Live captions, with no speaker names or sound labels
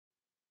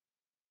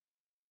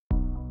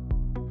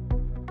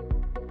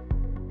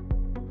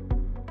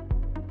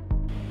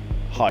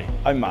Hi,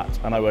 I'm Matt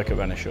and I work at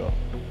Renishaw.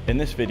 In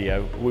this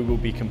video, we will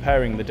be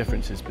comparing the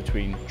differences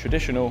between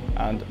traditional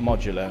and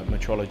modular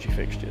metrology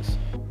fixtures.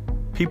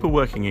 People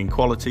working in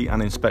quality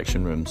and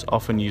inspection rooms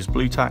often use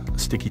blue tack,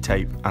 sticky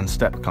tape and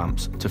step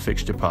clamps to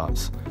fixture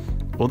parts.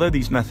 Although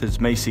these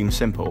methods may seem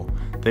simple,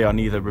 they are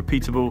neither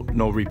repeatable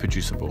nor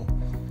reproducible.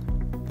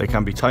 They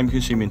can be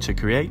time-consuming to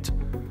create,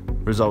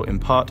 result in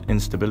part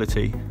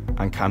instability,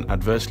 and can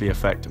adversely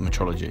affect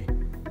metrology.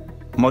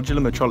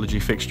 Modular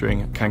metrology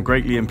fixturing can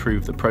greatly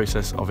improve the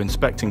process of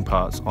inspecting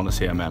parts on a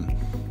CMM.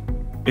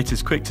 It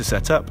is quick to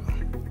set up,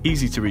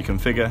 easy to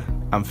reconfigure,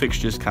 and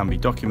fixtures can be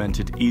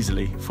documented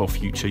easily for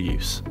future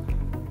use.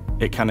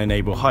 It can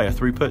enable higher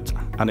throughput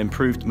and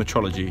improved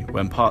metrology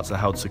when parts are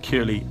held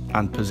securely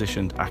and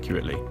positioned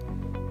accurately.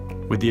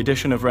 With the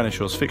addition of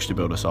Renishaw's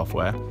FixtureBuilder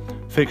software,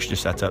 fixture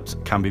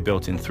setups can be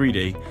built in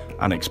 3D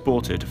and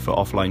exported for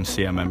offline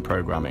CMM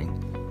programming.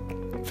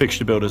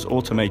 FixtureBuilder's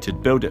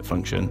automated Build It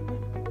function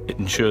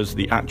ensures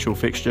the actual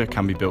fixture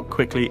can be built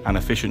quickly and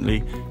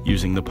efficiently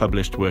using the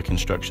published work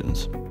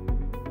instructions.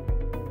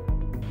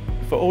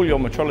 For all your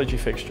metrology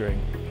fixturing,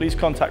 please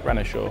contact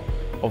Renishaw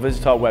or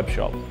visit our web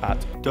shop at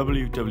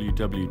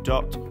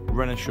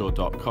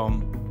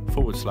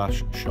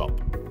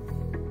www.renishaw.com/shop.